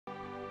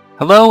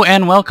Hello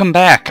and welcome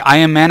back. I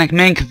am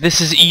ManicMink. This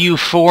is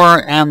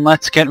EU4, and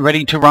let's get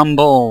ready to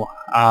rumble.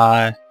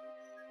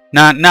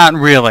 Not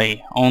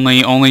really.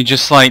 Only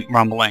just slight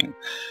rumbling.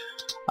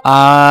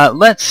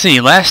 Let's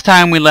see. Last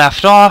time we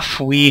left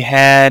off, we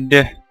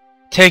had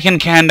taken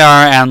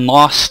Kandar and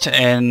lost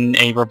in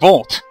a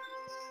revolt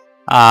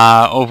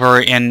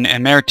over in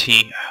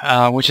Emerti,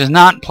 which is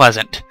not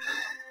pleasant.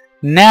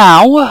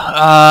 Now,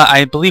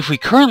 I believe we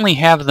currently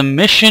have the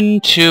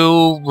mission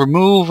to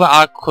remove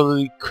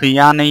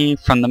Aquiliani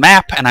from the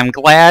map, and I'm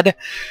glad,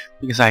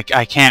 because I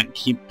can't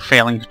keep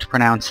failing to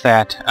pronounce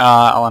that.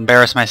 I'll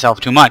embarrass myself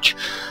too much.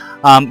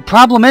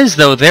 Problem is,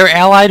 though, they're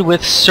allied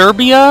with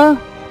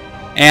Serbia,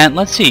 and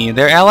let's see,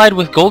 they're allied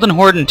with Golden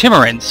Horde and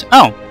Timurids.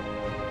 Oh.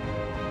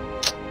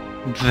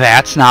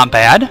 That's not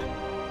bad.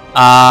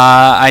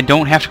 I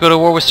don't have to go to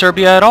war with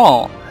Serbia at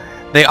all.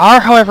 They are,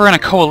 however, in a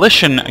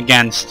coalition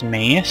against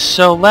me,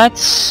 so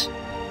let's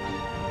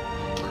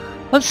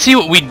see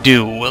what we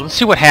do. Let's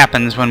see what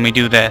happens when we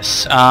do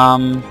this.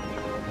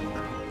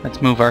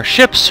 Let's move our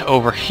ships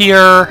over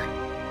here.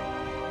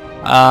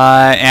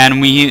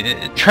 And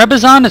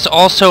Trebizond is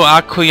also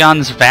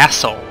Aquilian's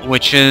vassal,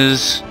 which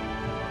is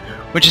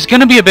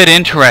going to be a bit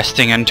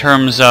interesting in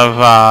terms of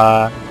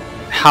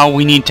how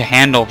we need to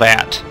handle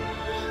that.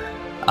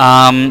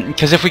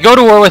 Because if we go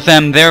to war with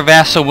them, their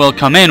vassal will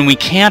come in. We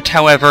can't,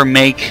 however,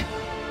 make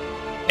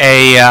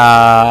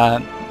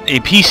a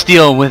peace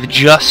deal with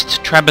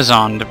just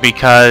Trebizond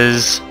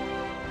because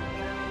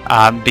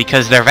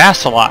they're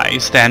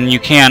vassalized, and you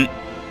can't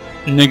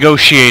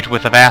negotiate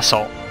with a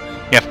vassal.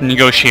 You have to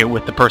negotiate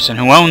with the person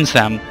who owns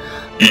them,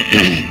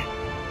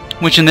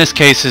 which in this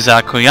case is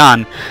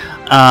Aquilian.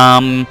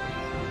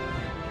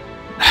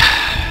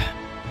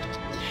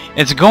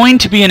 It's going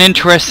to be an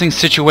interesting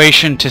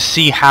situation to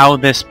see how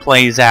this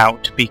plays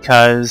out,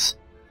 because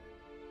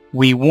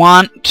we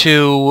want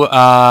to,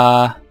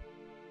 I'd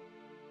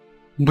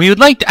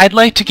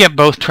like to get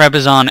both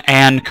Trebizond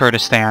and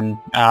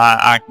Kurdistan,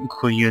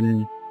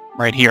 Aquilian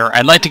right here.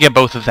 I'd like to get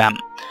both of them.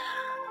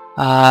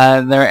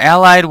 They're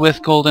allied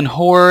with Golden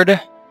Horde,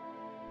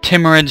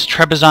 Timurids,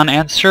 Trebizond,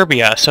 and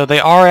Serbia, so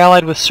they are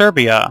allied with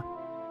Serbia.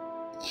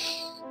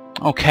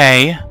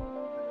 Okay.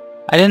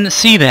 I didn't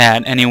see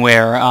that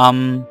anywhere.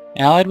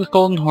 Allied with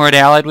Golden Horde,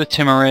 allied with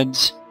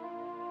Timurids.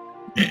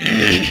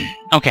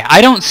 Okay, I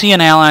don't see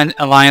an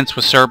alliance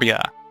with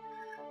Serbia.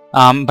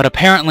 But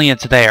apparently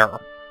it's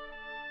there.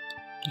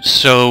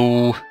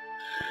 So,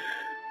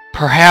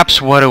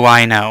 perhaps, what do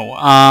I know?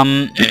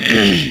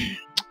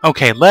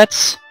 Okay,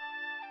 let's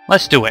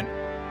do it.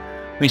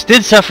 We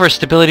did suffer a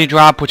stability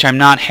drop, which I'm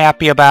not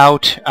happy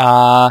about.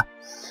 I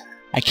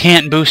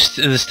can't boost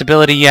the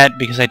stability yet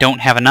because I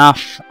don't have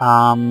enough.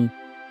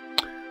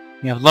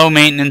 We have low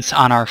maintenance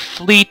on our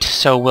fleet,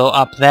 so we'll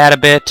up that a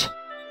bit.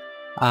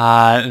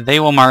 They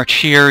will march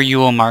here, you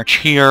will march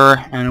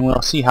here, and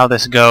we'll see how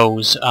this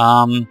goes.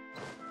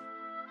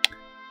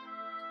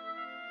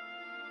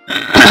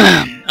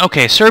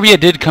 Okay, Serbia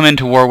did come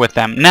into war with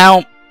them.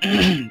 Now,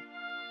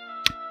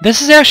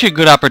 this is actually a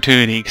good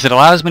opportunity, because it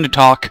allows me to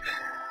talk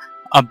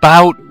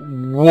about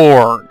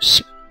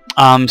wars.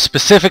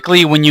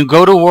 Specifically, when you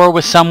go to war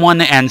with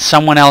someone and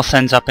someone else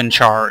ends up in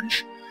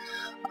charge.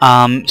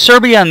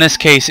 Serbia, in this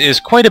case, is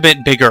quite a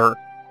bit bigger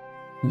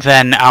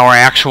than our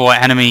actual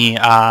enemy,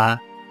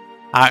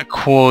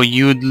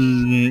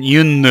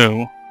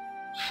 Aquilianu.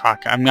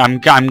 Fuck,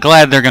 I'm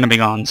glad they're gonna be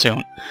gone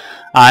soon.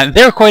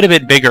 They're quite a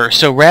bit bigger,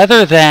 so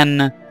rather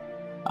than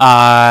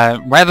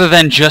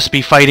just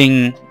be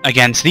fighting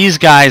against these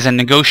guys and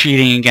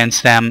negotiating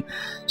against them,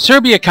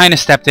 Serbia kind of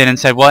stepped in and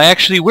said, well,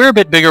 actually, we're a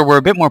bit bigger, we're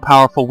a bit more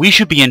powerful, we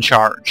should be in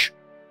charge.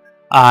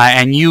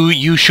 And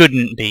you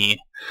shouldn't be.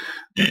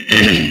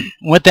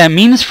 What that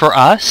means for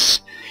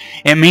us,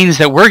 it means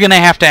that we're going to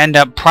have to end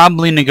up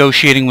probably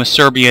negotiating with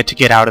Serbia to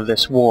get out of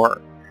this war.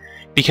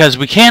 Because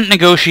we can't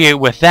negotiate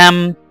with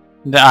them,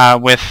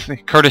 with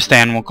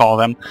Kurdistan we'll call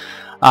them,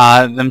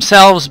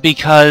 themselves,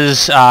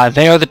 because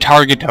they are the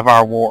target of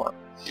our war.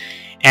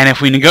 And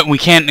if we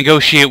can't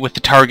negotiate with the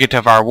target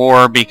of our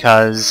war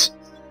because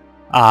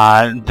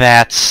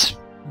that's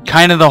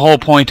kind of the whole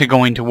point of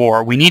going to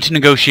war. We need to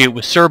negotiate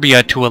with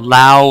Serbia to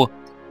allow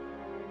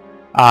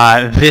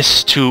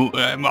us to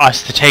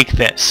take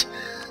this.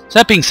 So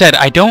that being said,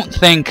 I don't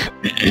think...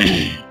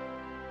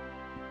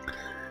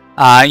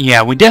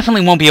 yeah, we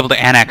definitely won't be able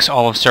to annex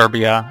all of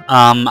Serbia.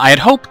 I had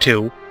hoped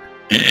to.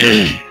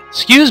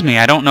 Excuse me,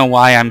 I don't know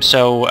why I'm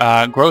so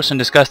gross and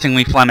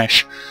disgustingly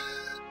Flemish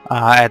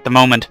at the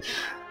moment.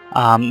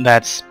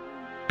 That's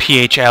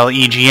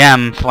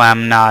PHLEGM,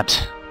 Flem,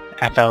 not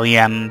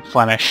FLEM,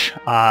 Flemish,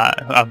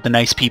 of the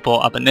nice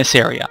people up in this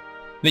area.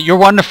 You're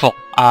wonderful.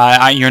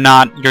 You're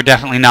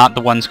definitely not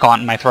the ones caught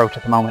in my throat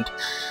at the moment.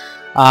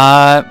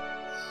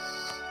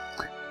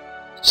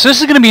 So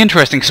this is going to be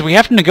interesting because we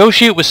have to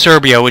negotiate with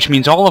Serbia, which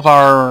means all of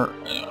our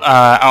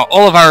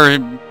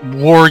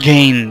war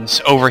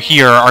gains over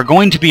here are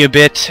going to be a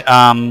bit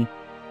not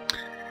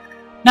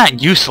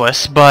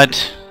useless,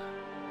 but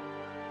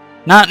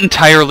not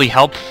entirely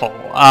helpful.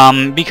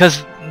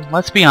 Because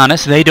let's be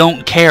honest, they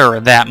don't care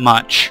that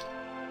much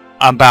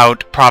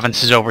about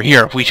provinces over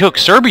here. If we took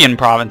Serbian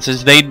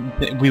provinces,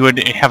 we would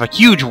have a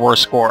huge war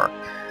score.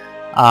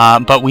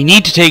 But we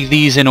need to take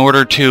these in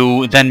order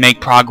to then make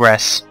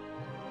progress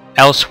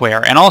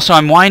elsewhere. And also,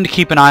 I'm wanting to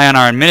keep an eye on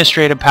our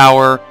administrative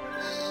power,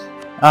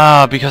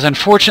 because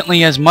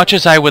unfortunately, as much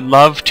as I would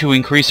love to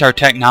increase our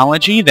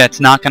technology, that's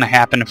not going to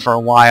happen for a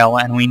while,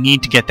 and we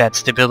need to get that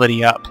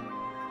stability up.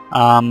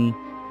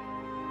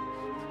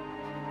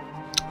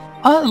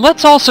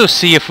 Let's also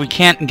see if we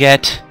can't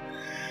get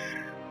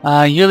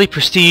yearly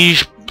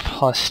prestige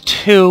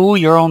 +2.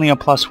 You're only a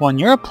 +1.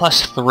 You're a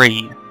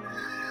 +3.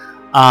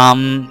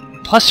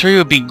 +3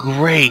 would be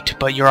great,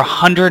 but you're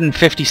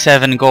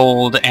 157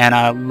 gold and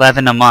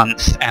 11 a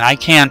month, and I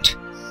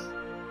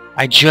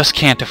just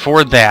can't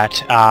afford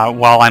that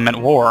while I'm at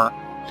war.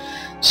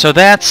 So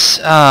that's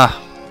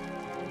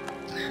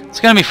it's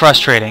gonna be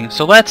frustrating.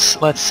 So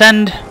let's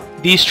send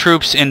these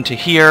troops into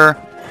here.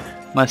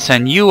 Let's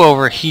send you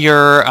over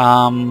here.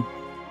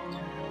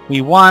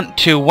 We want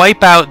to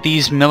wipe out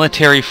these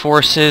military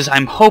forces.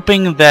 I'm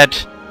hoping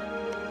that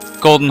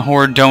Golden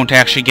Horde don't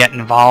actually get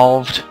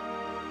involved,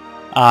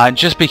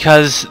 just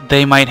because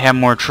they might have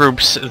more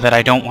troops that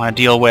I don't want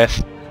to deal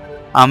with.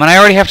 And I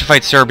already have to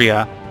fight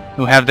Serbia,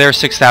 who have their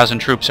 6,000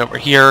 troops over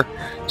here.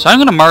 So I'm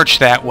going to march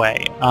that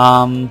way.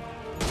 Of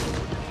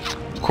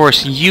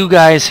course, you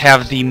guys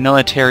have the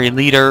military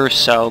leader,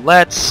 so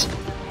let's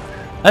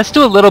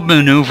do a little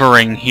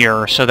maneuvering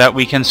here so that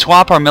we can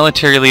swap our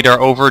military leader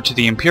over to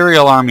the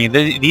Imperial Army,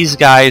 these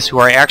guys who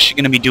are actually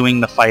going to be doing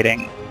the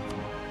fighting.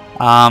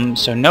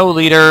 So no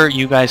leader,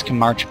 you guys can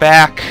march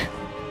back.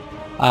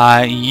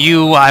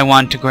 I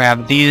want to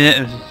grab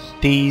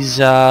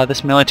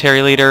this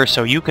military leader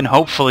so you can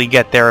hopefully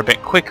get there a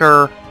bit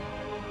quicker.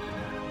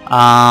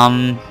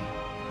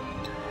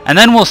 And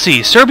then we'll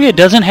see. Serbia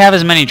doesn't have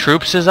as many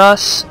troops as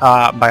us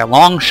by a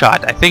long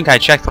shot. I think I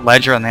checked the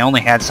ledger and they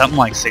only had something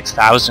like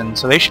 6,000,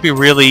 so they should be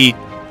really,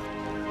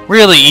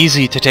 really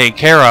easy to take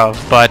care of.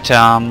 But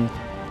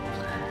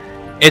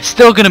it's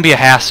still going to be a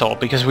hassle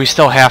because we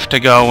still have to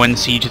go and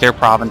siege their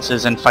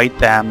provinces and fight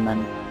them.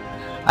 And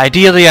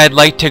ideally, I'd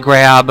like to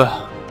grab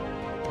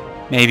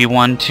maybe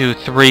 1, 2,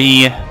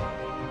 3,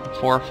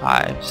 4,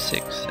 5,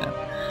 6, 7.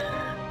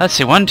 Let's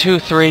see, 1, 2,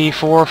 3,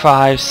 4,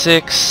 5,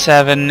 6,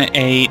 7,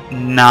 8,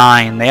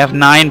 9. They have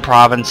 9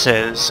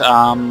 provinces.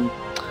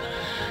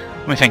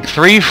 Let me think,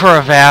 3 for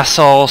a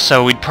vassal,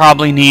 so we'd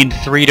probably need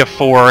 3 to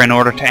 4 in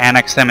order to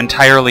annex them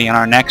entirely in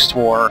our next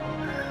war.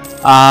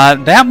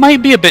 That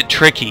might be a bit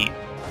tricky.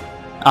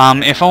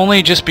 If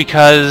only just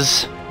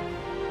because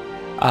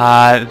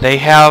they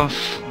have...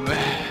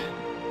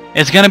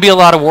 It's going to be a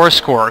lot of war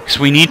score, because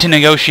we need to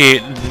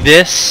negotiate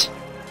this...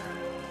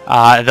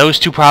 those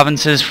 2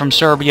 provinces from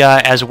Serbia,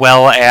 as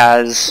well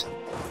as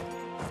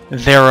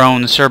their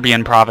own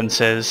Serbian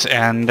provinces,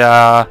 and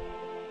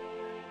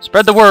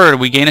spread the word.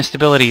 We gain a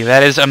stability.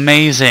 That is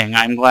amazing.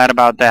 I'm glad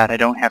about that. I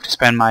don't have to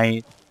spend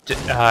my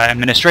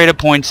administrative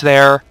points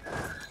there.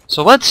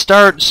 So let's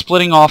start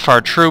splitting off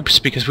our troops,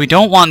 because we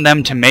don't want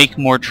them to make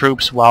more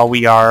troops while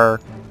we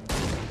are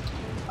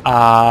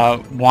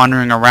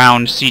wandering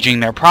around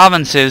sieging their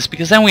provinces,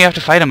 because then we have to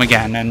fight them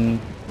again,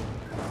 and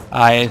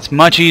it's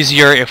much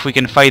easier if we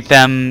can fight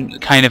them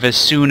kind of as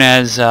soon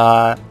as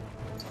their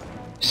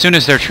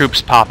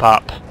troops pop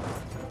up.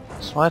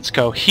 So let's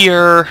go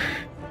here.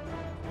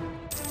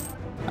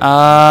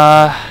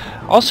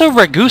 Also,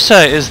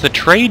 Ragusa is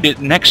the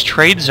next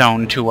trade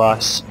zone to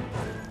us,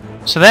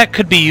 so that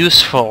could be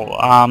useful.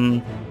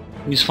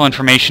 Useful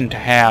information to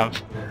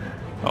have.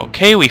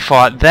 Okay, we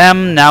fought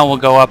them. Now we'll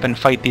go up and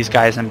fight these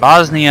guys in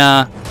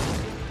Bosnia.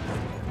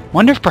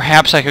 Wonder if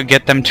perhaps I could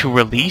get them to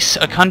release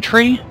a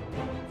country.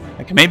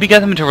 I can maybe get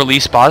them to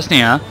release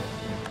Bosnia.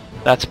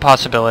 That's a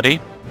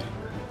possibility.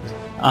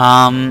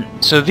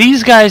 So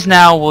these guys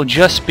now will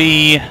just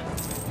be...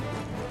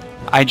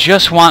 I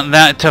just want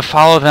that to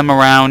follow them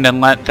around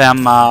and let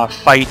them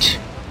fight.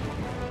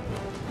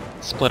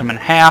 Split them in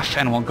half,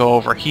 and we'll go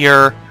over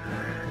here.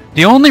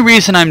 The only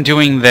reason I'm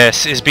doing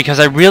this is because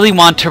I really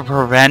want to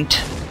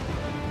prevent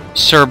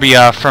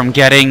Serbia from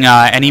getting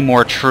any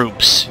more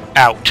troops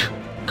out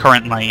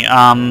currently.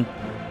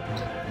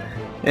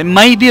 It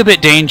might be a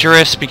bit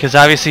dangerous because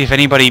obviously if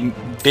anybody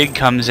big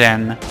comes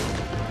in,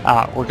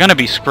 we're going to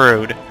be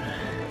screwed.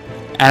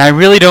 And I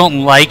really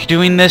don't like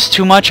doing this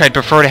too much. I'd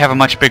prefer to have a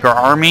much bigger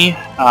army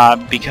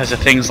because of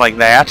things like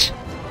that.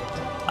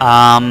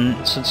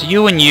 So it's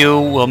you and you.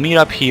 We'll meet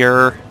up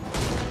here.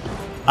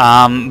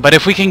 But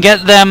if we can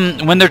get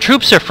them... When their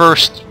troops are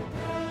first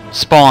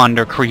spawned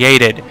or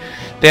created,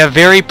 they have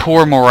very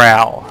poor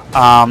morale.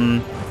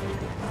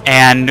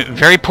 And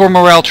very poor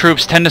morale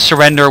troops tend to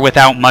surrender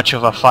without much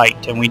of a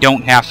fight, and we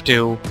don't have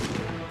to...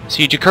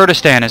 Siege of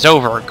Kurdistan is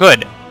over.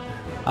 Good.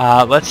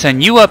 Let's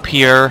send you up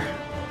here.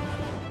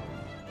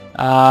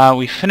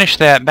 We finished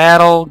that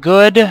battle.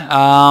 Good.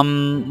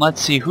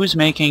 Let's see, who's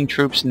making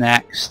troops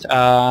next?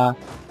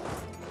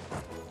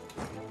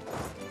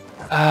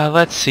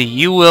 Let's see,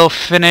 you will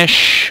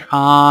finish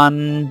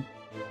on...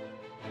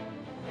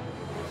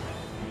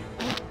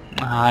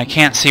 I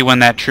can't see when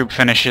that troop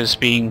finishes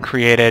being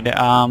created.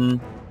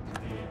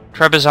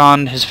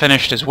 Trebizond has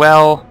finished as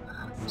well.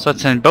 So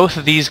let's send both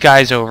of these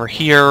guys over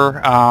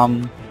here.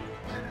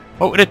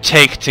 What would it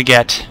take to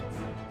get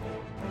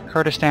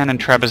Kurdistan and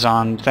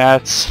Trebizond?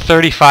 That's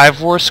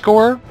 35 war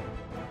score.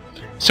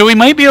 So we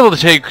might be able to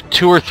take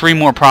 2 or 3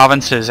 more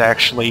provinces,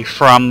 actually,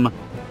 from...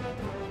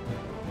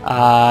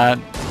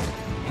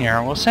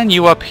 here, we'll send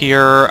you up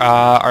here.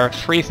 Our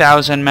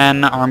 3,000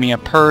 men, Army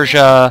of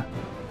Persia.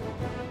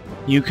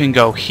 You can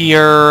go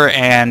here,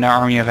 and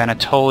Army of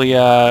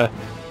Anatolia,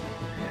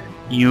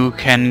 you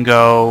can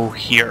go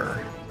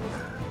here.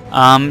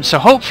 So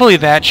hopefully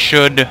that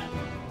should...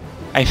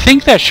 I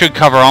think that should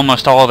cover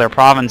almost all of their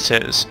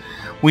provinces.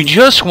 We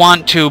just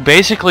want to,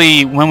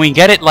 basically, when we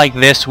get it like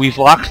this, we've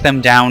locked them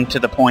down to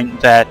the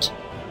point that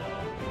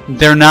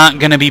they're not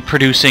going to be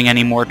producing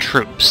any more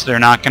troops. They're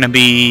not going to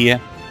be...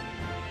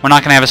 We're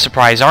not going to have a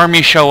surprise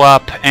army show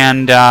up,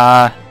 and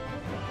I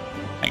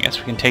guess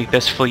we can take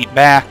this fleet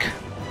back.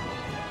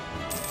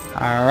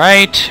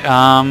 Alright,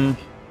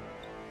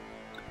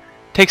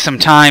 take some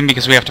time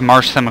because we have to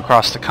march them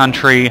across the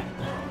country.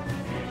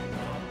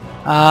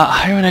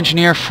 Hire an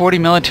engineer, 40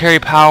 military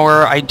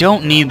power. I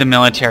don't need the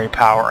military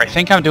power. I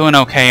think I'm doing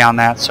okay on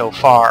that so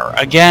far.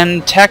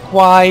 Again,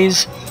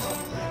 tech-wise,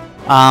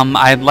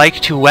 I'd like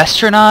to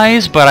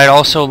westernize, but I'd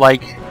also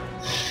like...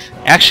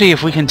 Actually,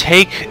 if we can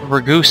take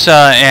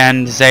Ragusa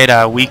and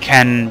Zeta, we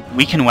can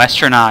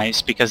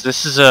westernize, because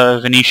this is a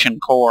Venetian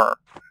core.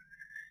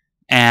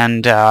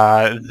 And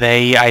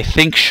they, I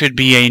think, should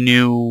be a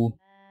new...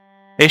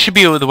 They should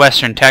be with the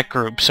Western Tech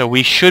Group, so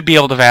we should be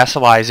able to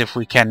vassalize if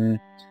we can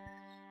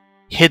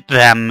hit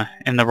them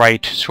in the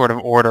right sort of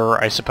order,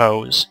 I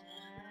suppose.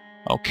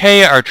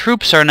 Okay, our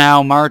troops are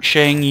now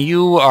marching.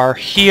 You are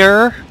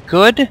here.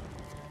 Good.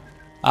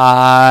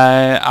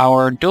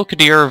 Our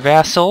Dulkadir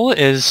vassal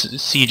is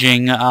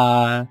sieging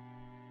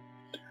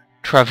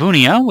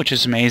Travunia, which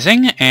is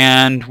amazing,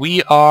 and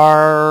we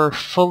are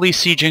fully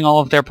sieging all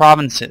of their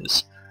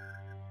provinces.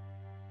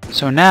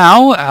 So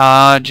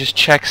now, just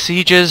check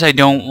sieges. I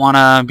don't want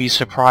to be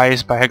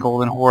surprised by a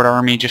Golden Horde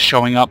army just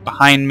showing up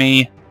behind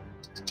me.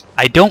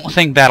 I don't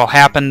think that'll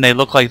happen. They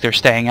look like they're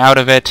staying out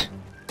of it.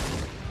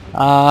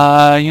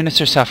 Units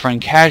are suffering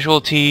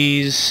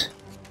casualties.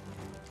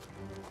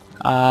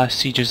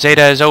 Siege of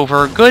Zeta is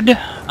over. Good.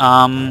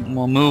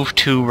 We'll move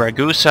to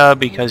Ragusa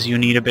because you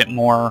need a bit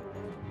more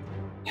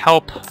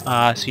help.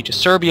 Siege of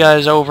Serbia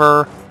is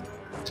over.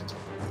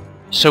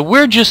 So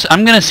we're just...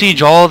 I'm going to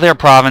siege all of their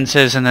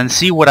provinces and then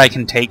see what I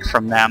can take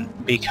from them,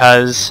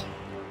 because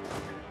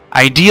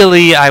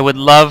ideally I would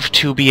love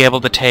to be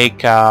able to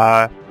take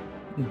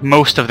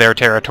most of their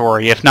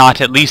territory, if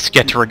not at least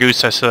get to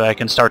Ragusa so that I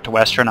can start to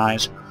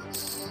westernize.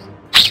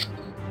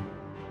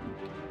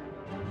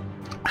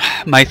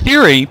 My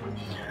theory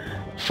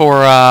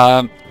for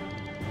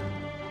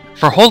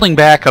holding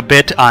back a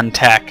bit on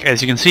tech,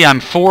 as you can see, I'm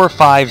 4,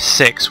 5,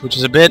 6, which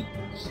is a bit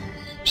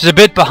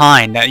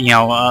behind. You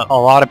know, a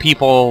lot of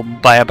people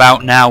by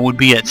about now would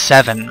be at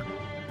 7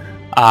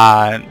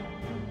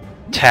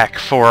 tech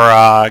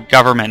for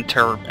government,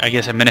 or I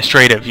guess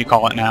administrative, you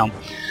call it now.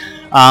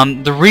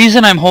 The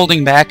reason I'm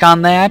holding back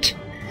on that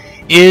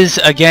is,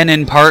 again,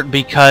 in part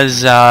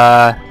because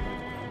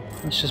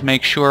let's just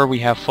make sure we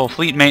have full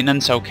fleet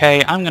maintenance.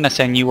 Okay, I'm going to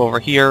send you over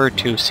here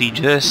to siege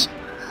this.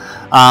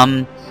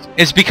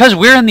 It's because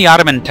we're in the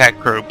Ottoman tech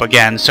group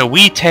again, so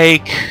we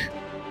take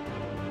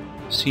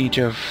siege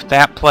of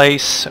that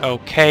place.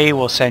 Okay,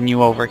 we'll send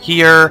you over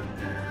here.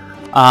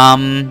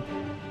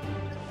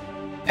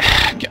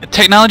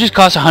 Technologies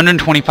cost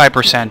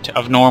 125%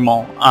 of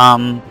normal.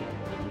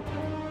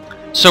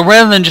 So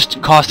rather than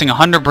just costing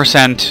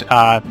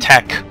 100%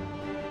 tech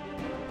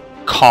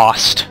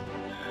cost,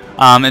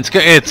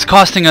 it's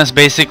costing us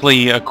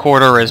basically a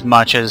quarter as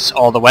much as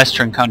all the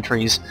Western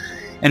countries.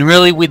 And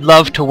really, we'd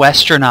love to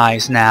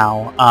westernize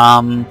now.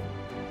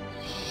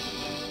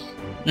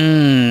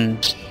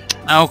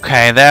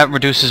 Okay, that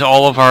reduces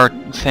all of our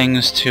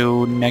things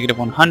to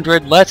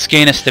 -100. Let's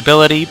gain a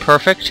stability.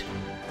 Perfect.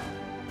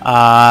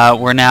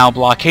 We're now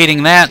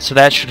blockading that, so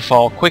that should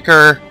fall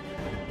quicker.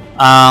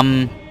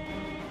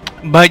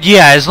 But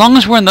yeah, as long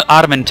as we're in the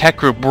Ottoman tech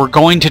group, we're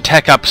going to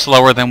tech up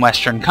slower than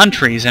Western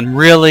countries, and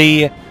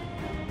really,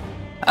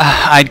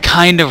 I'd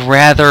kind of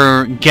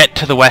rather get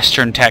to the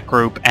Western tech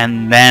group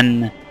and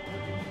then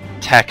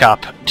tech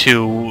up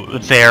to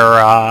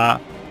their,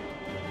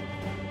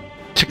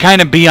 to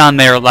kind of be on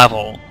their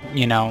level,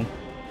 you know.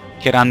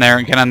 Get on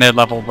their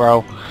level,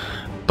 bro.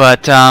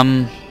 But,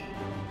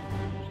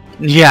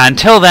 yeah,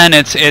 until then,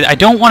 I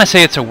don't want to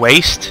say it's a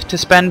waste to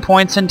spend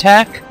points in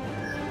tech,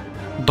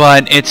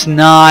 but it's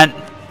not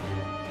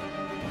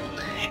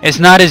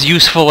as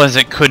useful as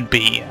it could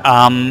be.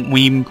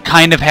 We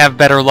kind of have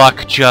better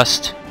luck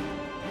just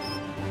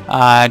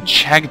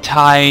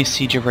Chagatai,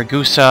 Siege of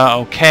Ragusa,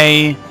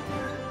 okay.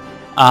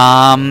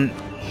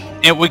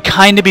 It would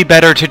kind of be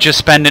better to just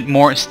spend it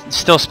more,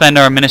 still spend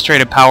our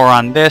administrative power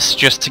on this,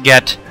 just to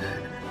get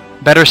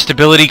better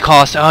stability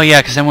cost. Oh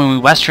yeah, because then when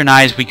we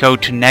westernize, we go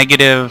to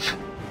negative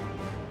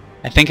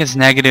I think it's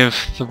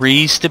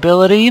 -3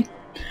 stability.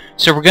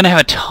 So we're going to have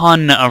a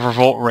ton of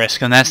revolt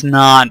risk, and that's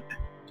not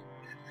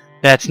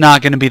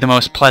going to be the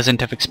most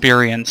pleasant of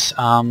experience.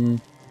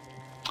 Army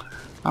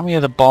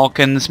of the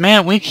Balkans.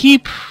 Man, we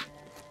keep...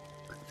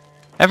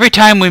 Every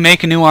time we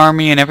make a new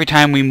army and every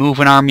time we move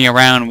an army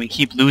around, we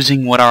keep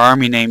losing what our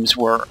army names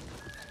were.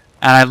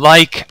 And I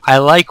like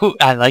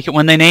it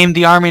when they name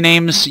the army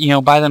names, you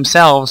know, by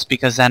themselves,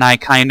 because then I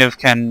kind of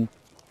can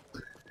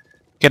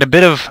get a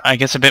bit of, I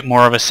guess, a bit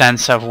more of a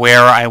sense of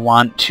where I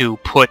want to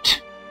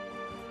put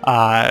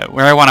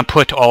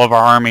all of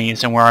our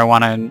armies and where I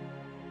want to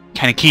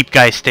kind of keep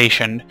guys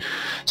stationed.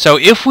 So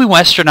if we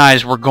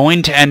westernize, we're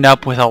going to end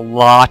up with a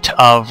lot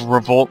of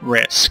revolt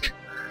risk,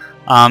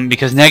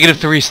 because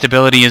 -3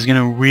 stability is going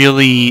to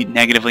really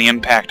negatively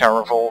impact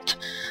our revolt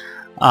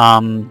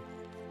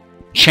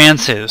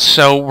chances.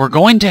 So we're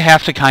going to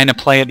have to kind of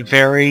play it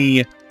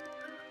very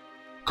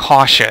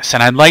cautious,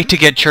 and I'd like to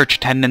get church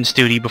attendance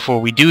duty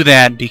before we do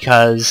that,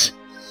 because,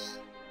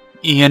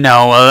 you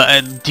know,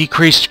 a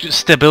decreased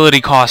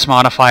stability cost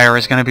modifier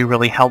is going to be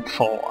really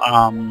helpful.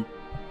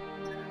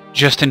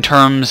 Just in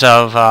terms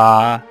of,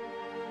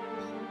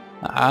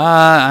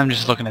 I'm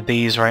just looking at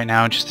these right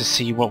now just to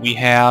see what we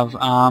have.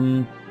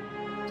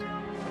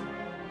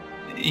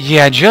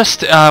 Yeah,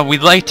 just,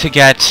 we'd like to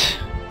get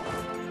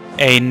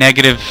a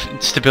negative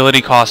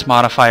stability cost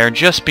modifier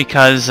just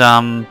because,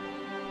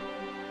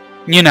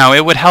 you know,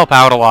 it would help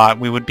out a lot.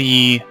 We would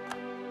be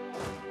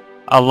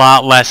a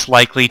lot less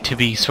likely to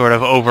be sort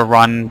of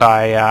overrun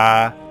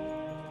by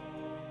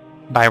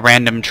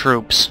random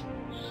troops.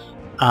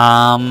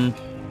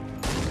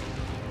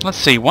 Let's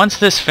see, once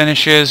this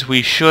finishes,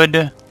 we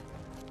should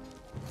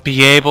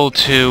be able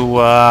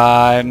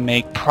to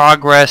make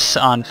progress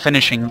on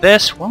finishing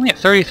this. We're only at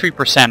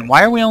 33%.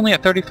 Why are we only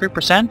at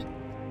 33%?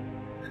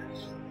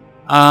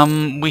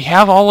 We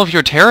have all of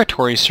your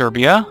territory,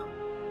 Serbia.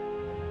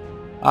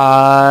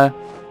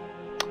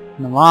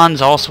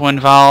 Milan's also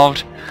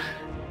involved.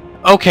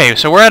 Okay,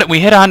 so we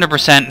hit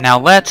 100%. Now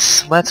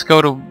let's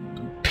go to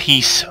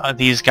piece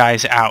these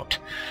guys out.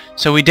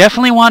 So we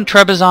definitely want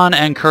Trebizond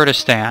and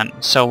Kurdistan.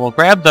 So we'll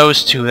grab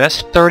those two.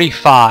 That's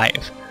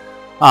 35.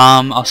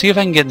 I'll see if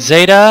I can get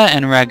Zeta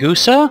and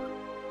Ragusa.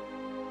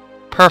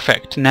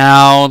 Perfect.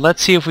 Now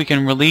let's see if we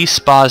can release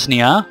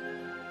Bosnia.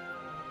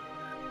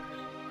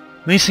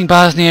 Releasing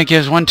Bosnia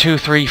gives 1, 2,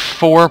 3,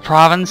 4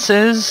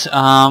 provinces.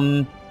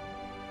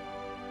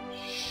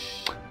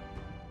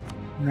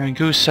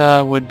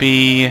 Ragusa would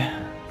be...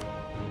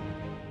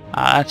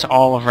 that's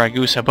all of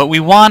Ragusa. But we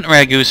want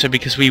Ragusa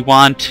because we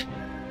want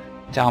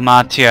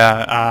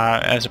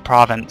Dalmatia as a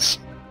province.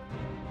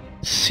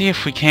 Let's see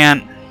if we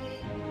can't...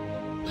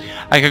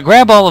 I could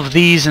grab all of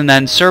these, and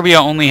then Serbia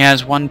only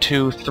has 1,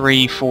 2,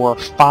 3, 4,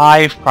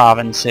 5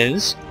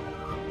 provinces.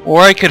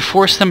 Or I could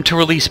force them to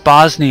release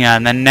Bosnia,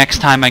 and then next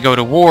time I go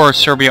to war,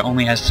 Serbia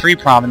only has 3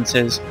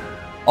 provinces.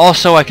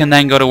 Also, I can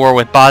then go to war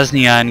with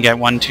Bosnia and get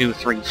 1, 2,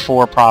 3,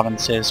 4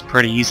 provinces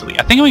pretty easily.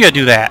 I think we gotta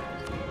do that.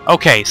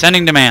 Okay,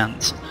 sending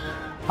demands.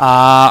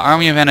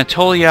 Army of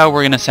Anatolia,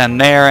 we're gonna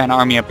send there, and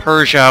Army of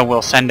Persia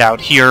we'll send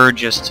out here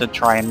just to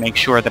try and make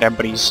sure that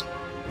everybody's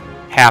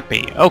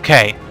happy.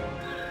 Okay.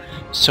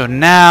 So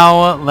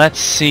now, let's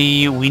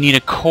see, we need a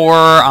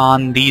core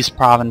on these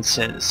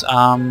provinces.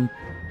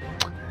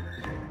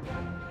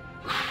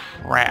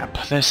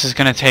 Crap, this is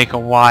gonna take a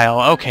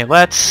while. Okay,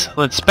 let's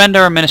spend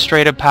our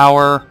administrative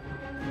power.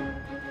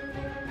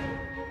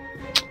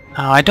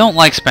 I don't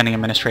like spending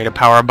administrative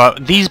power,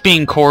 but these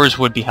being cores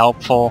would be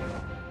helpful.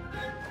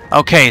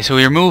 Okay, so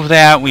we remove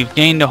that. We've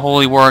gained a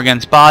holy war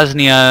against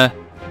Bosnia.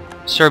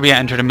 Serbia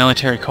entered a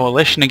military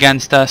coalition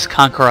against us.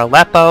 Conquer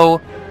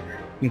Aleppo.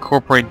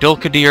 Incorporate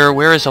Dulkadir.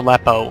 Where is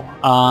Aleppo?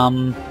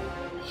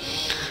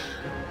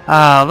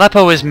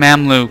 Aleppo is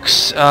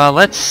Mamluks.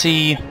 Let's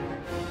see.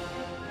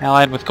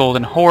 Allied with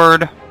Golden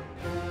Horde.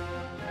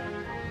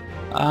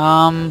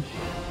 Let's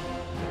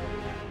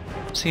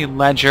see,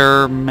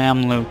 Ledger,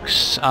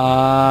 Mamluks.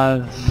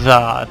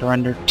 They're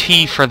under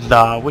T for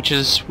the, which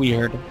is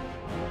weird.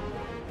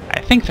 I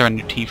think they're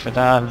under T for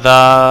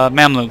the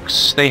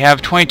Mamluks. They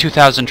have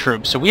 22,000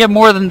 troops, so we have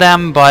more than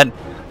them, but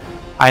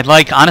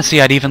honestly,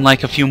 I'd even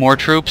like a few more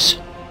troops.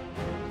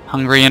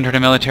 Hungary entered a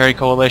military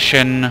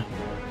coalition,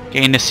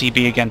 gained a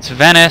CB against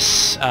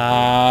Venice.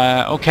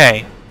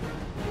 Okay.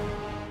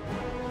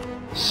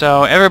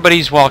 So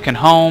everybody's walking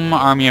home.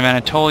 Army of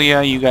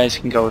Anatolia, you guys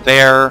can go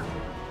there.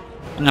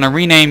 I'm gonna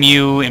rename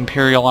you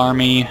Imperial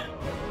Army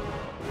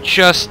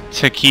just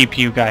to keep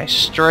you guys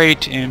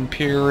straight.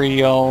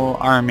 Imperial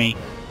Army.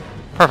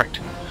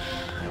 Perfect.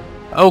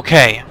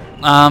 Okay.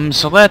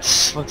 So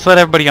let's let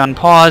everybody on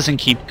pause and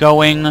keep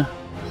going.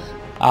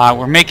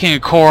 We're making a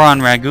core on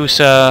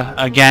Ragusa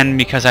again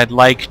because I'd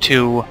like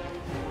to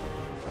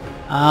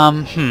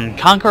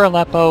conquer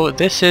Aleppo.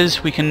 This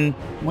is when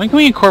can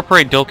we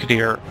incorporate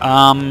Dulkadir?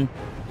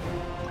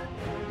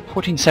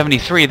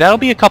 1473. That'll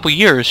be a couple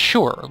years,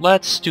 sure.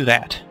 Let's do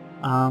that.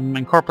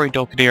 Incorporate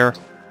Dulkadir.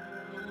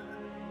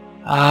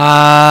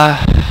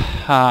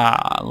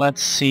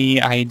 Let's see,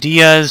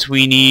 ideas.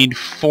 We need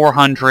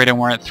 400 and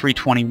we're at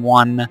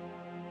 321.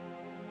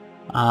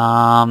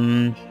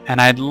 And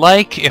I'd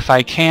like, if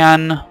I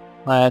can,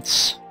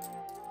 let's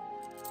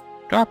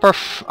drop our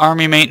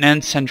army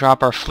maintenance and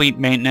drop our fleet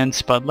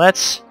maintenance, but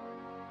let's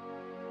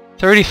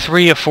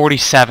 33 of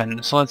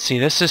 47. So let's see,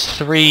 this is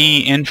 3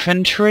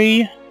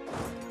 infantry.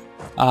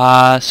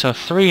 So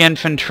 3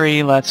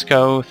 infantry, let's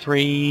go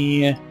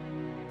 3,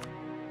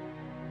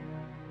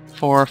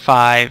 4,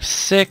 5,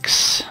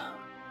 6.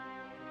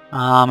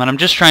 And I'm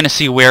just trying to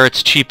see where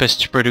it's cheapest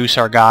to produce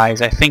our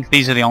guys. I think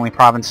these are the only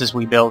provinces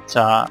we built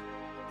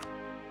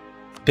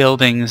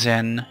buildings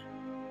in.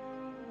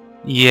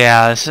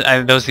 Yeah,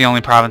 those are the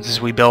only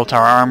provinces we built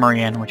our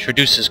armory in, which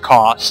reduces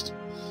cost.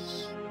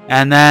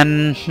 And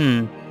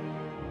then,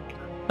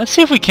 let's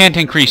see if we can't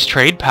increase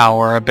trade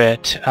power a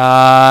bit.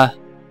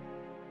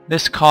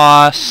 This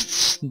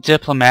costs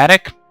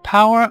diplomatic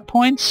power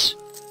points.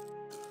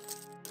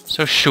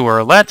 So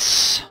sure,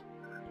 let's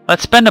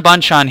spend a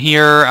bunch on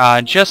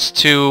here just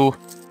to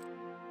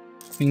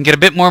we can get a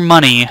bit more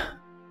money.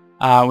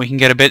 We can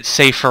get a bit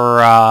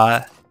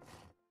safer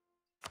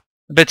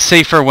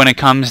when it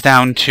comes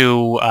down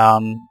to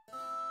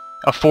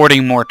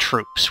affording more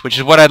troops, which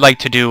is what I'd like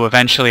to do.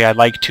 Eventually, I'd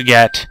like to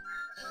get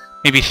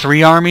maybe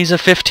 3 armies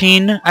of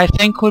 15. I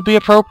think would be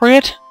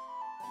appropriate.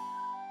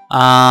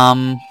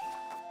 You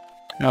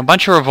know, a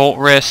bunch of revolt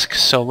risk.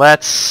 So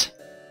let's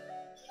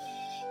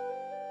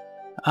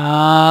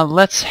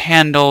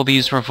handle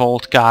these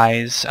revolt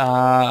guys.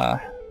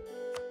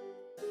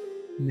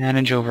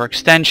 Manage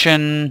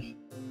overextension.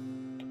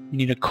 We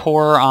need a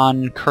core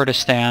on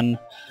Kurdistan.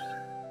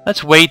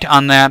 Let's wait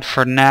on that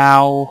for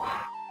now.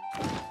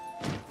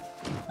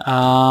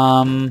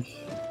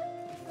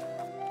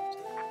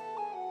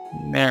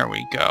 There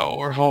we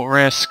go. Revolt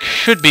risk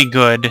should be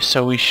good,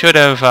 so we should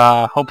have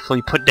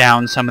hopefully put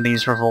down some of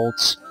these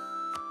revolts.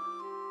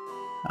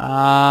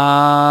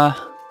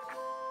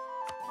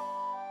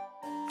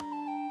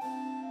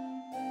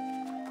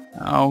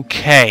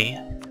 Okay.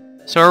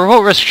 So our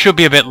revolt risk should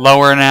be a bit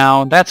lower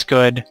now. That's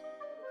good.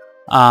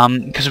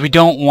 Because we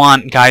don't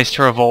want guys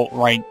to revolt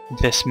right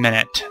this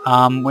minute.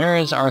 Where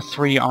is our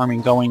 3 army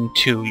going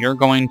to? You're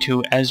going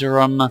to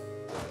Erzurum.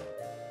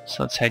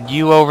 So let's head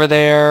you over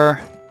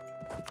there.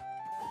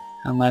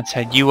 And let's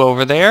head you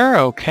over there.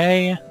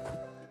 Okay.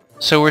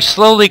 So we're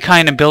slowly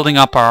kind of building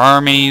up our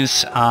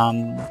armies.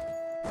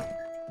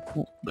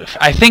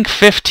 I think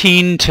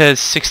 15 to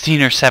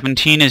 16 or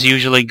 17 is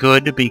usually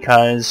good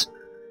because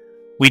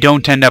we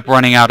don't end up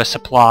running out of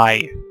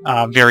supply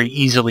very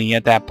easily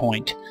at that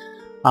point.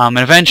 And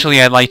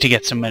eventually I'd like to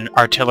get some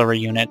artillery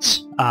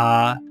units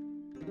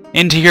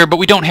into here, but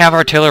we don't have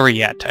artillery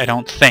yet, I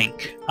don't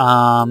think.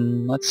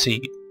 Let's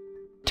see.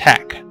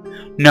 Tech.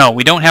 No,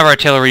 we don't have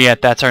artillery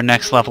yet. That's our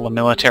next level of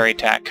military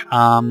tech.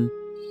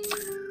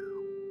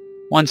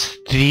 Once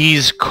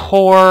these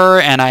core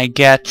and I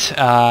get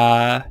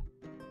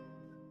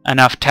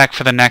enough tech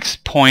for the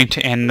next point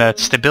in the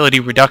stability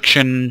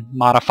reduction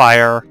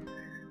modifier,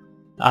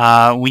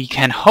 we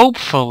can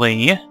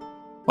hopefully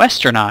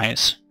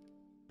westernize.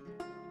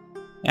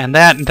 And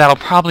that'll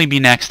probably be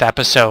next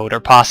episode,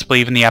 or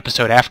possibly even the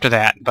episode after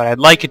that. But I'd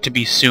like it to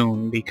be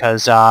soon,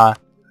 because the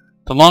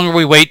longer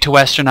we wait to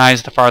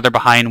westernize, the farther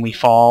behind we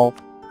fall.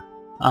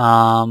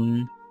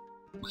 So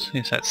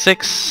is that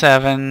 6,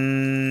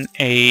 7,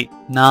 8,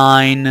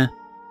 9,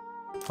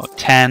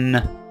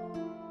 10.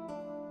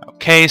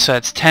 Okay, so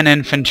that's 10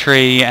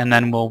 infantry, and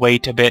then we'll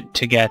wait a bit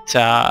to get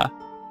the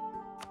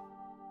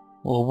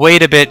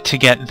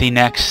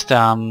next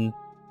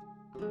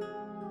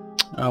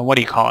what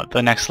do you call it?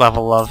 The next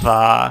level of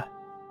so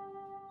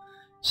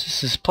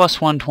this is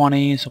plus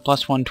 120, so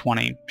plus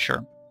 120,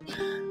 sure.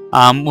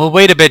 We'll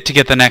wait a bit to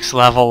get the next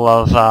level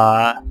of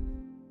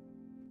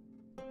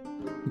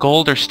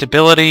gold or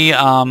stability.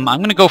 I'm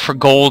gonna go for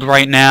gold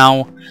right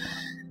now,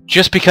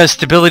 just because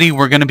stability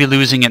we're gonna be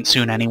losing it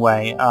soon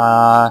anyway.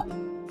 And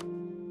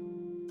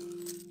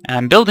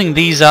I'm building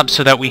these up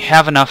so that we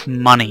have enough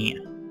money,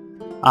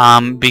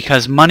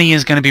 because money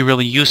is gonna be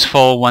really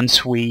useful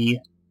once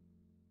we.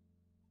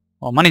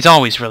 Well, money's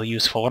always really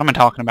useful. What am I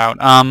talking about?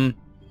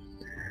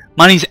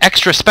 Money's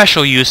extra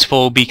special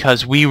useful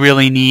because we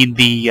really need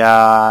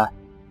the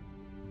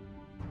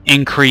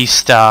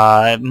increased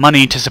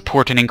money to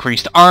support an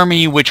increased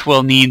army, which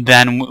we'll need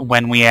then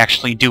when we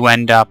actually do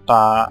end up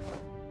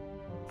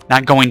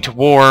not going to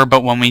war,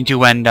 but when we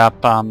do end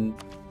up...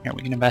 here,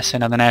 we can invest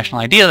in the national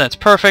idea. That's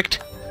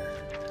perfect.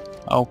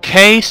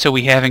 Okay, so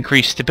we have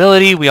increased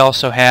stability. We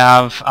also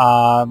have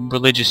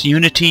religious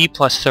unity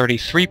plus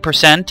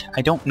 33%.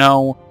 I don't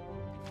know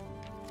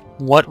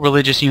what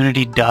religious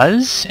unity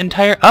does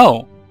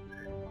Oh,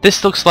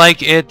 this looks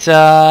like it,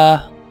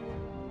 well,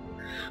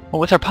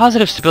 with our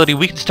positive stability,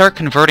 we can start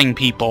converting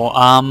people.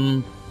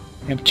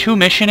 We have 2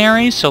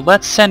 missionaries, so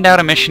let's send out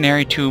a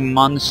missionary to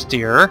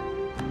Munster.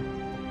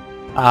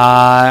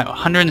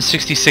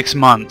 166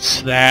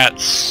 months.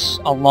 That's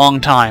a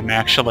long time,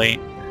 actually.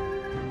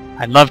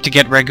 I'd love to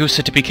get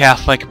Ragusa to be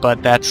Catholic,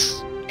 but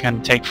that's gonna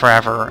take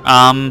forever.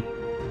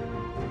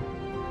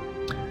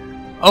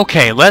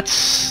 Okay,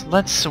 let's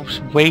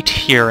wait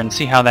here and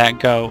see how that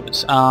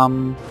goes.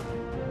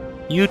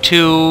 You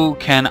two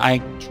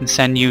I can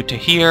send you to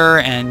here,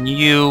 and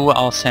you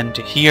I'll send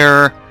to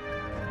here.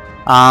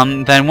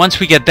 Then once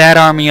we get that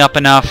army up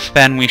enough,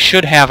 then we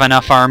should have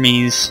enough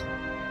armies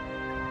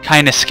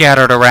kind of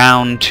scattered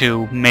around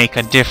to make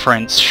a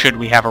difference should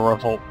we have a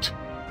revolt.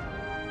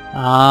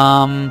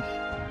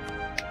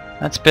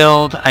 Let's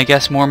build, I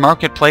guess, more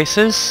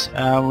marketplaces.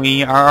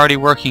 We are already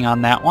working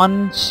on that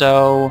one,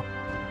 so...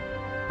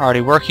 already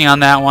working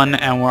on that one,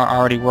 and we're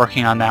already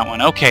working on that one.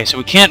 Okay, so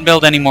we can't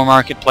build any more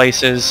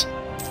marketplaces.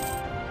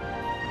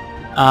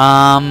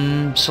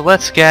 So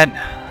let's get...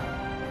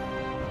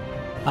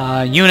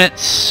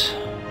 units.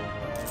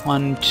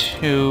 1,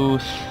 2,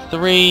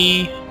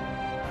 3...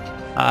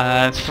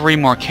 3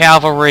 more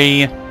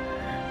cavalry,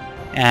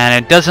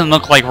 and it doesn't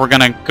look like we're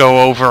gonna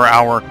go over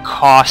our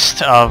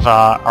cost of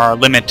our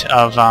limit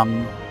of you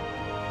know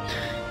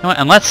what,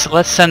 and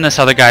let's send this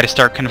other guy to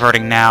start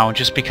converting now,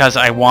 just because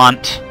I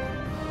want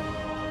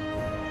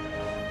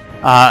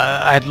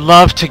I'd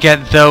love to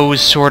get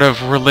those sort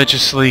of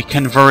religiously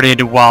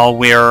converted while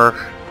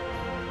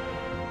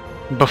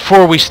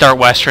before we start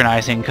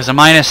westernizing, because a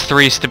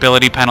 -3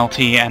 stability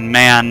penalty, and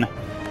man,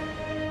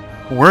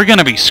 we're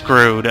gonna be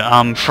screwed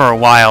for a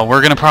while.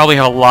 We're gonna probably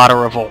have a lot of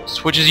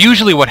revolts, which is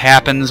usually what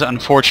happens,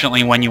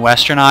 unfortunately, when you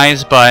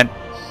westernize, but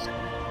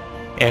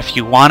if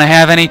you want to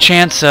have any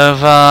chance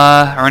of,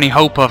 or any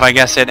hope of, I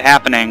guess, it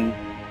happening,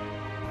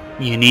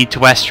 you need to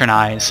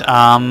westernize.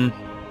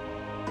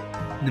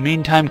 In the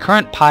meantime,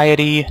 current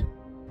piety,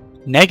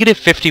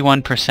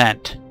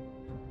 -51%.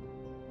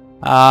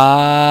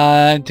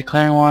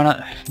 Declaring war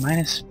on...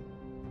 minus...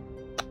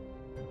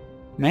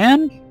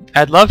 Man,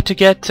 I'd love to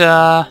get,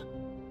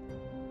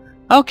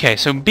 okay,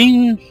 so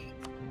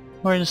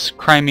where's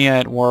Crimea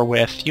at war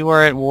with? You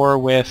are at war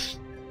with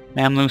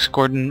Mamluks,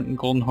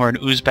 Golden Horde,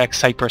 Uzbek,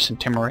 Cyprus, and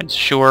Timurids.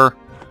 Sure.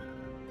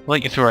 We'll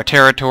let you through our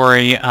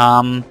territory.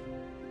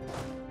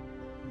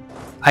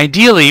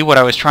 Ideally, what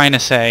I was trying to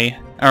say,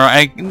 or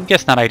I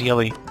guess not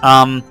ideally,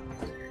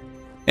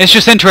 it's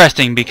just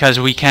interesting because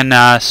we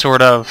can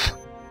sort of...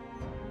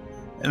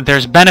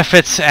 there's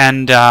benefits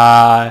and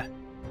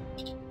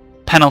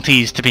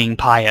penalties to being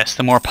pious.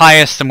 The more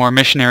pious, the more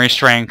missionary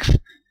strength,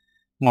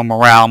 more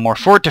morale, more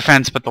fort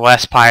defense, but the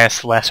less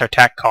pious, the less our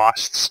tech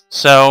costs.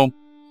 So,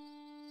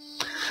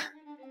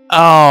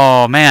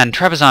 oh man,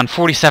 Trebizond,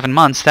 47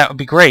 months, that would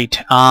be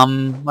great.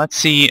 Let's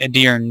see,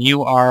 Edirne,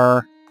 you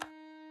are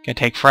gonna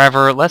take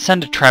forever. Let's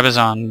send to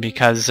Trebizond,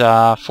 because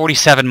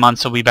 47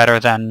 months will be better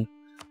than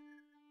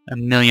a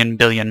million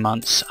billion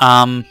months.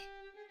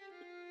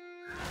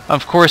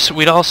 Of course,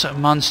 we'd also...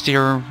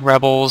 Monster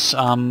Rebels,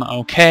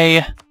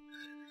 okay.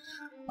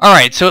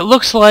 Alright, so it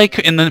looks like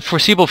in the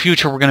foreseeable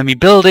future we're going to be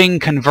building,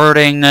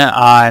 converting,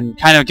 and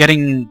kind of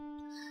getting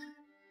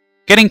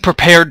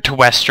prepared to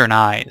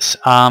westernize.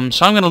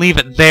 So I'm going to leave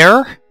it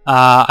there.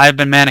 I've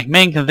been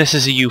ManicMink, and this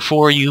is a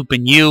U4, you've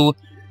been you,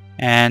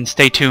 and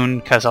stay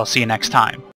tuned, because I'll see you next time.